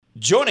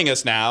Joining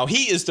us now,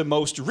 he is the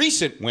most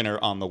recent winner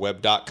on the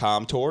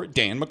Web.com tour.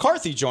 Dan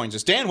McCarthy joins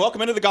us. Dan,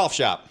 welcome into the golf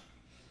shop.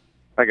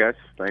 Hi, guys.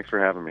 Thanks for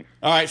having me.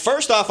 All right,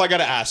 first off, I got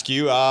to ask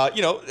you,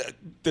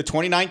 the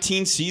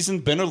 2019 season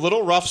been a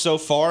little rough so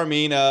far. I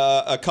mean,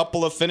 a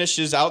couple of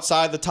finishes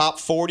outside the top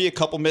 40, a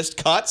couple missed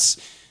cuts.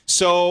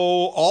 So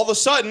all of a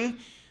sudden,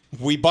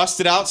 we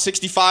busted out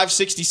 65,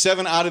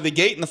 67 out of the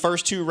gate in the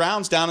first two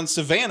rounds down in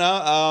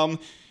Savannah.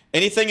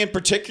 Anything in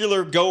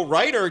particular go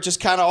right, or just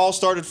kind of all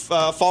started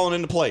falling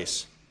into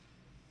place?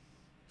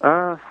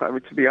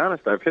 To be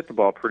honest, I've hit the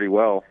ball pretty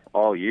well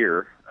all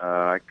year.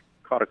 I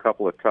caught a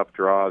couple of tough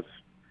draws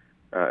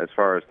as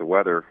far as the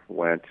weather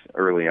went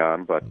early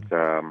on, but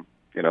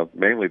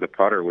mainly the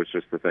putter was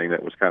just the thing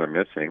that was kind of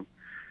missing.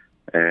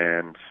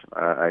 And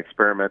I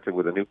experimented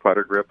with a new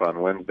putter grip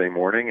on Wednesday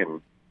morning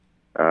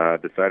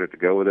and decided to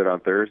go with it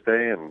on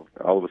Thursday, and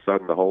all of a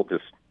sudden the hole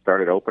just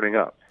started opening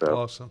up. So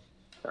awesome.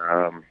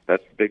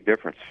 That's a big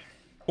difference.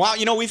 Wow,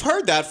 we've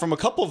heard that from a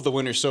couple of the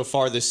winners so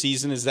far this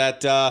season, is that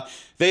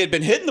they had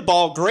been hitting the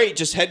ball great,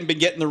 just hadn't been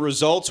getting the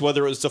results,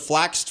 whether it was the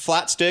flat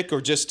stick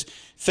or just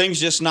things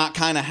just not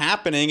kind of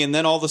happening. And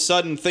then all of a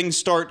sudden things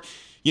start,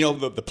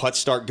 the putts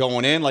start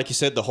going in. Like you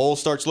said, the hole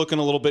starts looking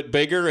a little bit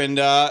bigger. And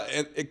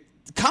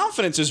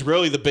confidence is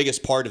really the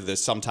biggest part of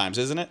this sometimes,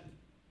 isn't it?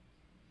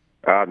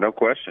 No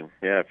question.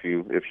 Yeah, if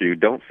you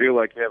don't feel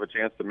like you have a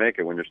chance to make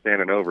it when you're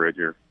standing over it,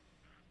 you're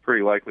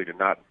pretty likely to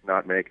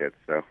not make it.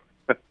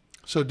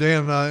 So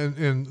Dan,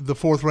 in the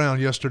fourth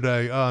round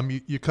yesterday,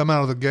 you come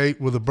out of the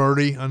gate with a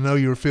birdie. I know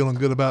you were feeling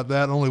good about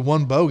that. Only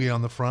one bogey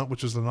on the front,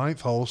 which is the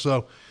ninth hole.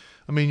 So,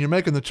 I mean, you're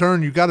making the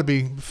turn. You've got to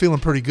be feeling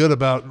pretty good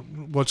about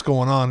what's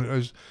going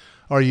on.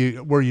 Were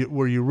you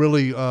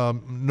really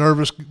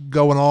nervous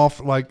going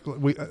off?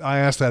 I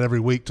asked that every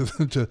week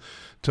to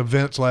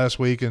Vince last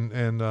week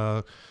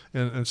and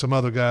some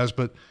other guys.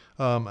 But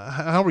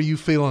how were you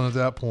feeling at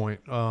that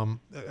point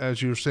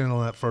as you were standing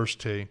on that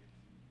first tee?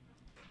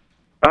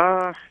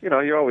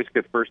 You always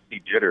get first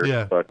tee jitters,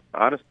 yeah. But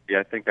honestly,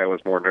 I think I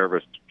was more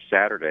nervous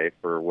Saturday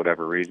for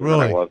whatever reason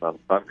really? than I was on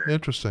Sunday.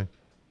 Interesting.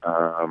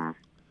 I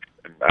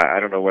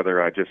don't know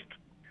whether I just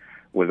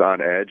was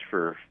on edge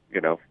for,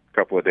 a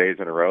couple of days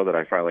in a row that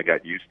I finally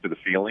got used to the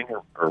feeling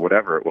or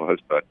whatever it was.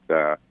 But,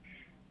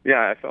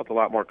 I felt a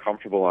lot more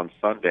comfortable on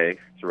Sunday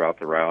throughout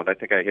the round. I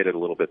think I hit it a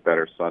little bit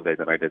better Sunday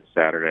than I did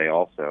Saturday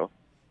also.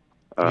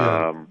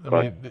 I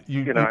was.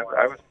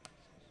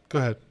 Go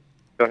ahead.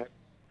 Go ahead.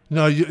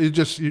 No,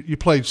 you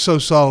played so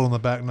solid on the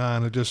back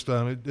nine. It just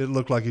it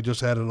looked like you just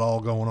had it all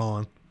going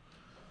on.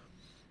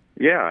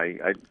 Yeah,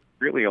 I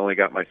really only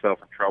got myself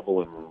in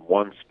trouble in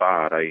one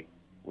spot. I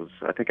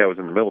think I was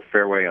in the middle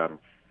fairway on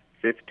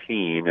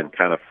 15 and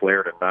kind of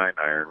flared a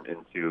 9-iron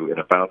and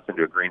it bounced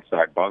into a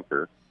greenside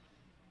bunker.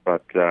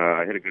 But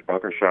I hit a good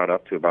bunker shot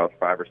up to about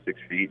 5 or 6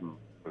 feet and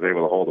was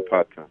able to hold the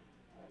putt to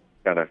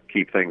kind of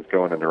keep things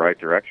going in the right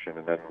direction.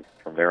 And then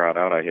from there on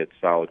out, I hit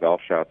solid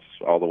golf shots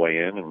all the way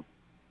in and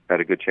had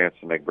a good chance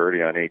to make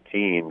birdie on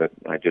 18, but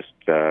I just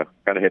kind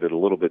of hit it a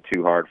little bit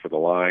too hard for the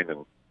line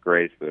and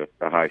grazed the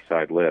high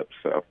side lip.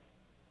 So.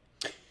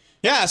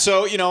 Yeah,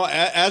 so,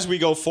 as we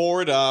go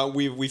forward,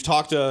 we've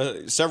talked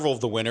to several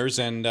of the winners,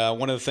 and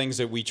one of the things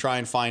that we try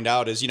and find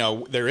out is,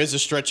 there is a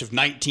stretch of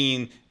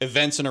 19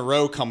 events in a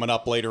row coming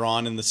up later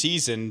on in the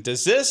season.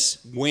 Does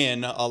this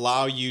win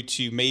allow you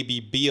to maybe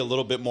be a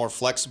little bit more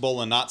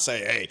flexible and not say,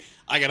 hey,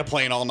 I got to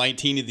play in all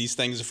 19 of these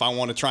things if I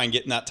want to try and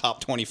get in that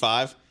top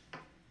 25?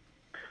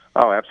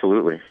 Oh,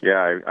 absolutely.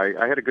 Yeah,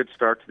 I had a good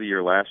start to the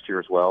year last year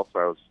as well, so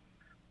I was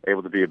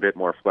able to be a bit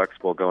more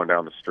flexible going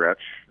down the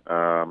stretch,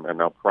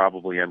 and I'll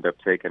probably end up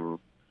taking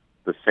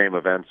the same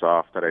events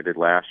off that I did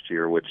last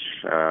year, which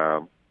I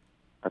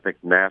think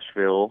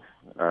Nashville,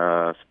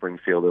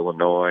 Springfield,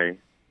 Illinois,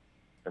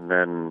 and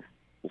then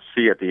we'll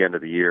see at the end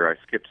of the year. I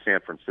skipped San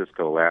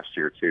Francisco last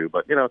year too,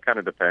 but, it kind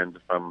of depends.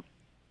 If I'm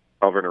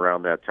hovering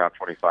around that top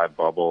 25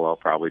 bubble, I'll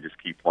probably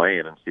just keep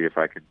playing and see if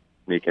I could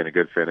sneak in a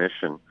good finish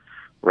and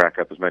rack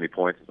up as many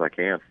points as I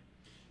can.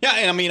 Yeah,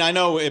 and I mean, I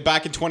know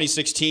back in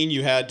 2016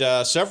 you had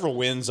several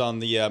wins on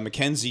the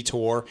Mackenzie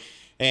Tour,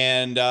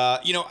 and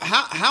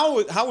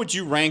how would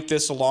you rank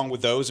this along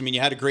with those? I mean, you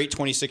had a great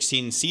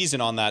 2016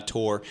 season on that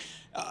tour.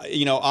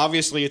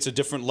 Obviously it's a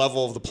different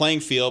level of the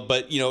playing field,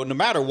 but, no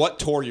matter what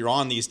tour you're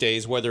on these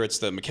days, whether it's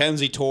the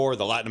Mackenzie Tour,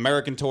 the Latin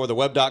American Tour, the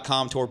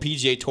Web.com Tour,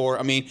 PGA Tour,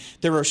 I mean,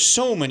 there are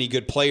so many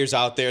good players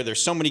out there.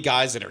 There's so many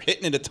guys that are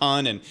hitting it a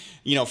ton and,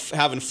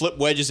 having flip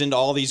wedges into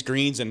all these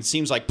greens, and it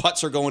seems like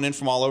putts are going in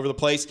from all over the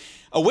place.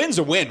 A win's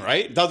a win,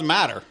 right? It doesn't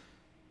matter.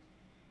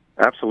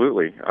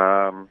 Absolutely.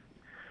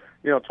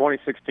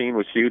 2016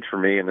 was huge for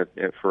me and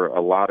for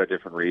a lot of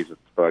different reasons,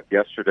 but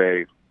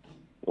yesterday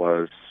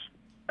was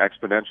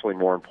exponentially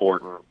more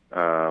important.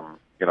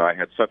 I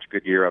had such a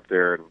good year up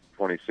there in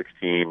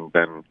 2016,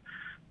 then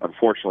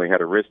unfortunately had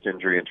a wrist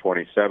injury in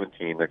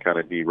 2017 that kind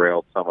of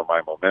derailed some of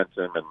my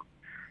momentum, and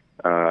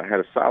had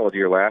a solid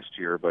year last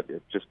year, but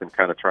it's just been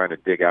kind of trying to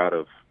dig out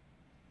of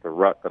the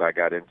rut that I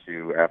got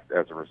into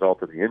as a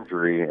result of the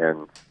injury,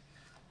 and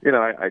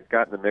I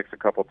got in the mix a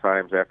couple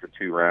times after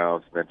 2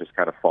 rounds, and then just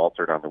kind of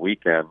faltered on the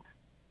weekend.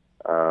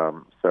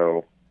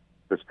 So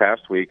this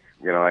past week,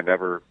 I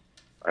never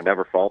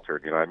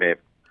faltered. I may have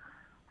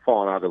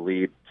fallen out of the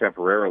lead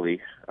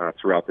temporarily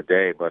throughout the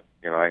day, but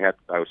I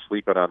was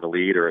sleeping on the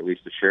lead, or at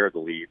least a share of the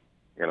lead,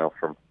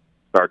 from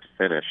start to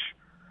finish.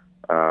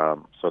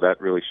 So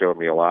that really showed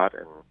me a lot,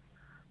 and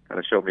kind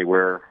of showed me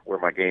where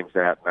my game's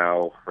at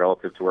now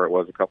relative to where it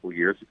was a couple of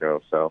years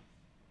ago. So,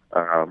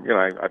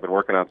 I've been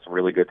working on some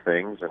really good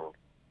things, and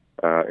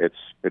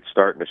it's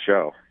starting to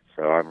show.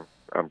 So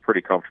I'm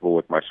pretty comfortable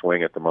with my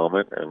swing at the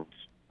moment, and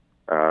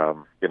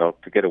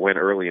to get a win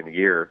early in the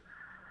year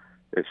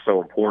is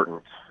so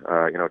important.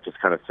 It just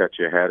kind of sets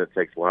you ahead. It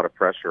takes a lot of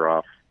pressure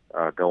off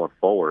going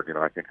forward.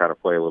 I can kind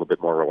of play a little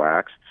bit more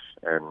relaxed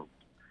and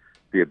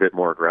be a bit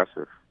more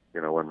aggressive,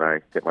 when I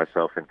get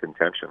myself in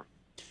contention.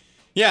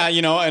 Yeah,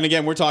 and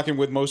again, we're talking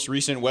with most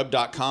recent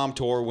Web.com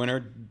tour winner,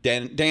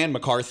 Dan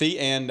McCarthy.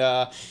 And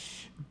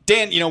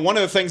Dan, one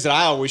of the things that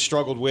I always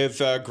struggled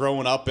with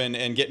growing up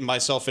and getting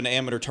myself into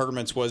amateur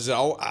tournaments was I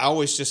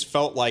always just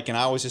felt like, and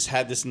I always just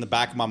had this in the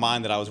back of my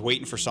mind, that I was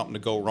waiting for something to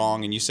go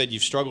wrong. And you said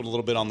you've struggled a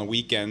little bit on the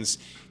weekends.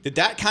 Did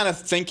that kind of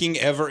thinking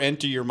ever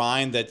enter your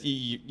mind that,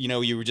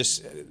 you were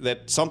just,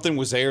 that something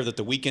was there, that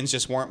the weekends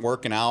just weren't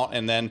working out?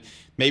 And then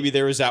maybe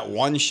there was that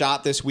one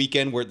shot this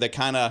weekend where that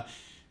kind of,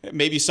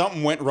 maybe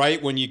something went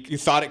right when you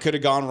thought it could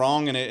have gone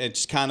wrong, and it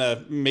just kind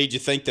of made you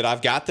think that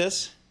I've got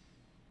this?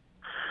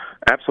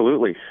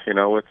 Absolutely.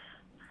 It's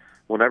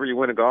whenever you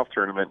win a golf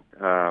tournament,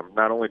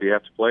 not only do you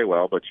have to play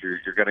well, but you're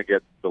going to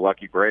get the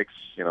lucky breaks,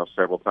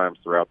 several times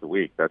throughout the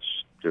week. That's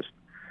just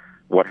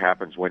what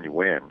happens when you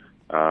win.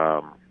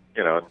 I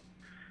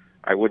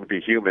wouldn't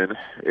be human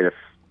if,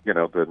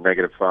 the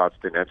negative thoughts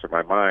didn't enter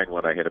my mind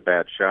when I hit a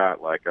bad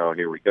shot, like, oh,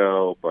 here we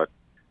go. But,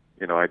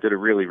 I did a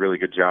really, really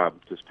good job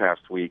this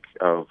past week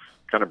of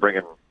kind of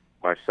bringing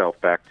myself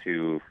back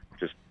to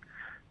just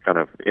kind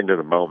of into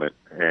the moment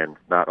and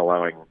not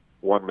allowing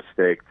one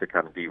mistake to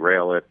kind of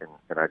derail it. And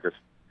I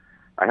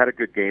had a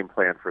good game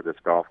plan for this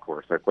golf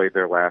course. I played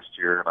there last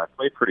year, and I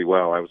played pretty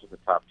well. I was in the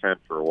top 10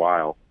 for a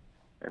while,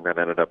 and then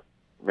ended up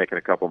making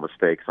a couple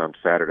mistakes on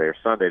Saturday or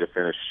Sunday to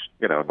finish,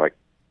 in like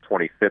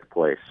 25th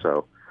place.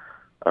 So,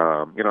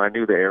 I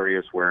knew the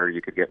areas where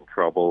you could get in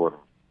trouble, and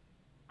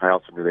I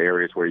also knew the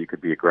areas where you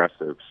could be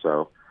aggressive.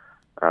 So,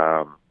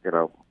 I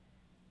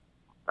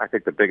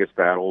think the biggest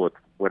battle with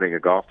winning a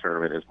golf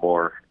tournament is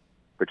more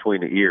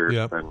between the ears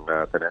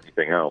than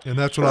anything else. And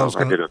that's what I was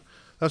going to.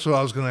 That's what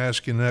I was going to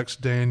ask you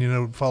next,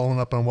 Dan. Following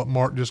up on what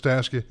Mark just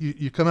asked you,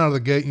 you come out of the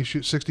gate and you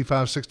shoot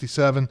 65,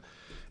 67,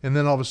 and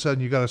then all of a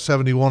sudden you got a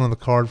 71 on the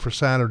card for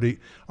Saturday.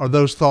 Are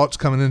those thoughts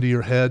coming into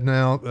your head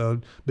now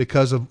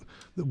because of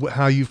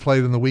how you've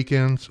played in the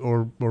weekends,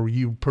 or were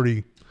you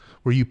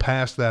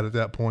past that at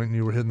that point and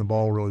you were hitting the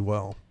ball really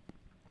well?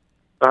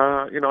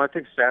 I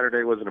think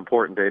Saturday was an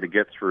important day to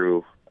get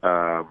through,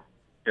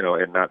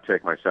 and not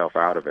take myself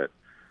out of it.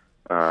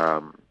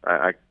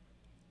 I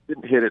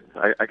didn't hit it.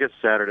 I guess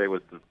Saturday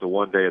was the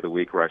one day of the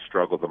week where I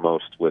struggled the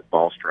most with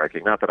ball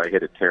striking. Not that I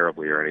hit it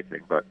terribly or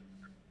anything, but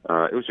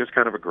it was just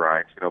kind of a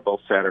grind.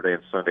 Both Saturday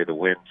and Sunday, the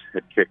wind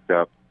had kicked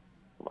up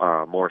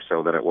more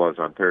so than it was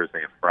on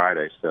Thursday and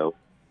Friday. So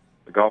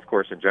the golf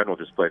course in general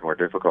just played more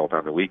difficult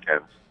on the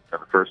weekends than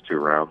the first 2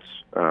 rounds.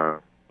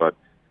 But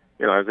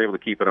I was able to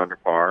keep it under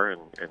par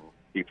and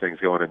keep things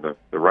going in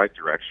the right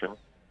direction.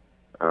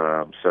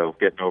 So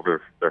getting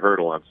over the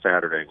hurdle on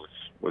Saturday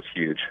was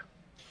huge.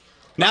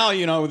 Now,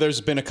 there's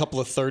been a couple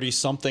of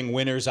 30-something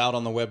winners out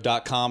on the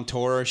Web.com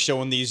tour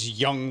showing these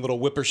young little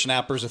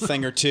whippersnappers a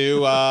thing or two.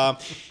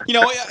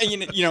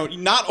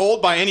 Not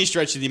old by any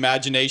stretch of the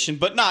imagination,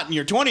 but not in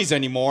your 20s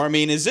anymore. I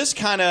mean, is this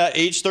kind of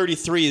age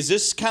 33, is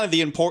this kind of the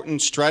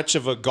important stretch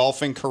of a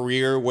golfing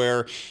career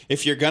where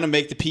if you're going to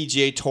make the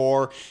PGA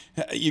Tour,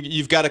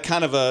 you've got a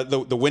kind of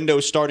the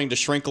window starting to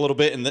shrink a little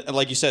bit, and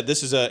like you said,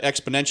 this is an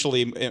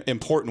exponentially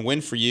important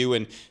win for you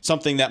and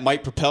something that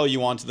might propel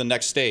you onto the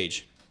next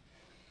stage?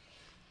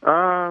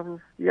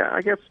 Yeah,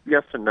 I guess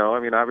yes and no. I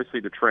mean, obviously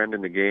the trend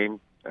in the game,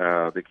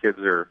 the kids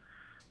are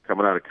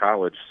coming out of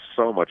college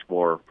so much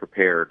more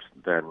prepared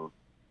than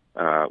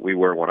we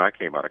were when I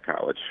came out of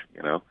college,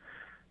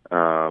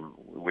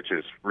 which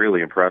is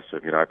really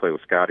impressive. I played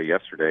with Scotty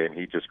yesterday, and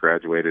he just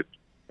graduated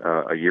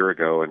a year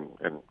ago, and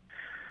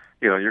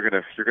you're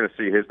gonna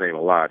see his name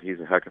a lot. He's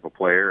a heck of a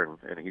player,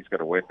 and he's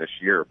gonna win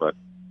this year. But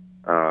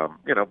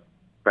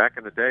back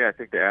in the day, I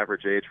think the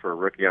average age for a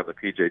rookie on the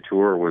PGA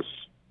Tour was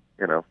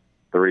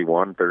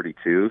 31,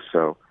 32.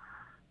 So,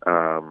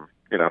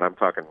 and I'm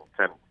talking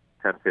 10,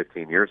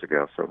 15 years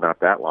ago, so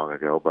not that long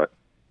ago. But,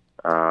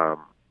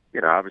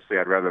 obviously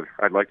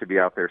I'd like to be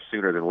out there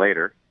sooner than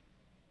later.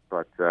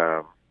 But,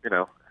 the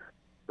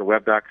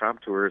Web.com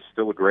tour is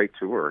still a great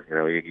tour.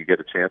 You get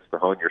a chance to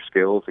hone your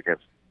skills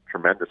against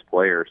tremendous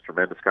players,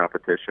 tremendous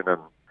competition,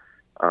 and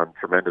on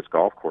tremendous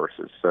golf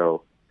courses.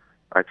 So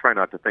I try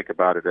not to think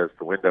about it as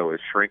the window is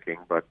shrinking,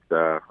 but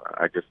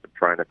I just am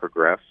trying to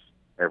progress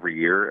every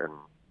year and,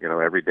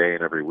 every day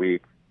and every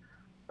week.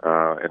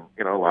 And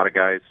a lot of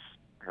guys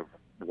have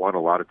won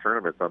a lot of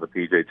tournaments on the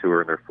PGA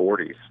Tour in their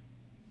 40s.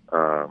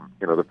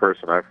 The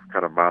person I've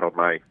kind of modeled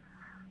my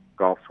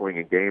golf swing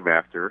and game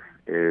after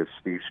is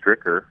Steve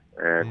Stricker,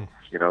 and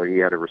he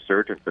had a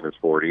resurgence in his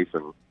 40s,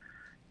 and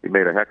he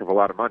made a heck of a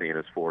lot of money in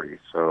his 40s.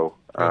 So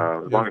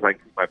as long as I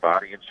keep my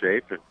body in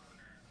shape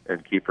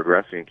and keep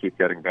progressing and keep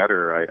getting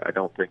better, I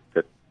don't think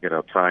that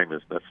time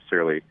is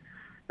necessarily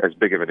as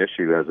big of an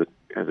issue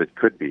as it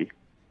could be.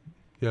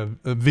 Yeah,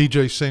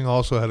 Vijay Singh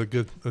also had a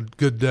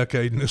good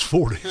decade in his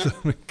 40s.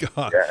 I mean,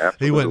 God, yeah,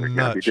 he went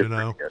nuts,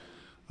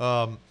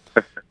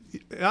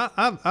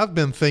 I've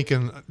been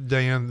thinking,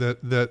 Dan,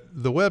 that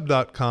the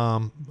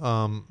web.com,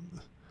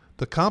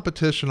 the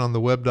competition on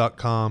the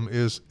web.com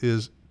is,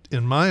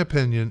 in my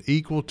opinion,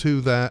 equal to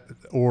that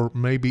or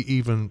maybe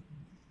even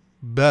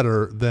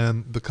better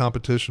than the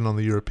competition on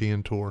the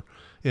European Tour.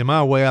 Am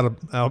I way out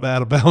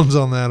of bounds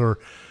on that, or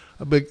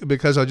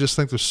because I just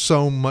think there's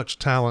so much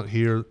talent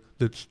here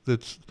that's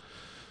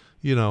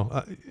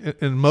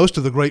and most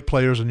of the great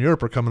players in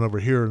Europe are coming over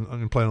here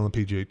and playing on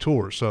the PGA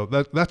Tour. So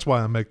that's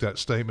why I make that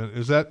statement.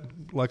 Is that,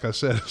 like I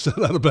said, is that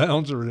out of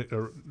bounds, or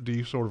do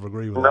you sort of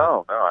agree with that?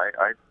 No,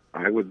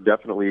 I would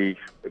definitely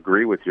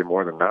agree with you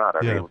more than not.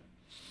 I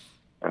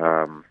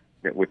mean,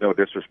 with no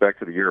disrespect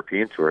to the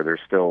European Tour,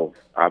 there's still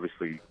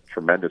obviously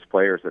tremendous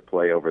players that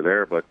play over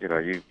there, but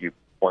you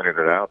pointed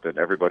it out that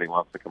everybody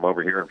wants to come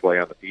over here and play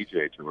on the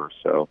PGA Tour.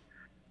 So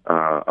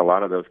a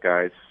lot of those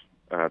guys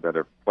that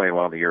are playing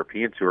well on the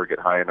European Tour get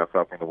high enough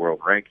up in the world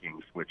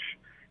rankings, which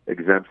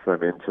exempts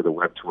them into the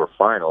Web Tour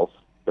finals.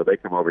 So they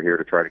come over here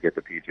to try to get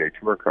the PGA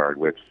Tour card,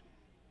 which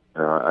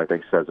I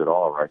think says it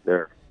all right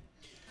there.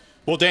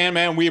 Well, Dan,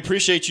 man, we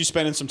appreciate you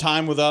spending some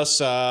time with us.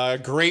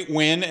 Great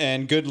win,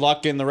 and good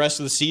luck in the rest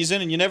of the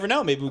season. And you never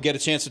know, maybe we'll get a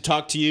chance to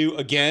talk to you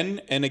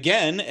again and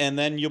again, and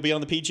then you'll be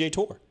on the PGA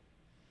Tour.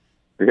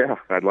 Yeah,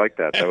 I'd like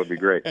that. That would be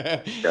great.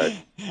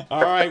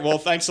 All right, well,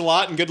 thanks a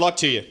lot, and good luck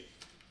to you.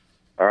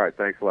 All right,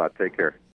 thanks a lot. Take care.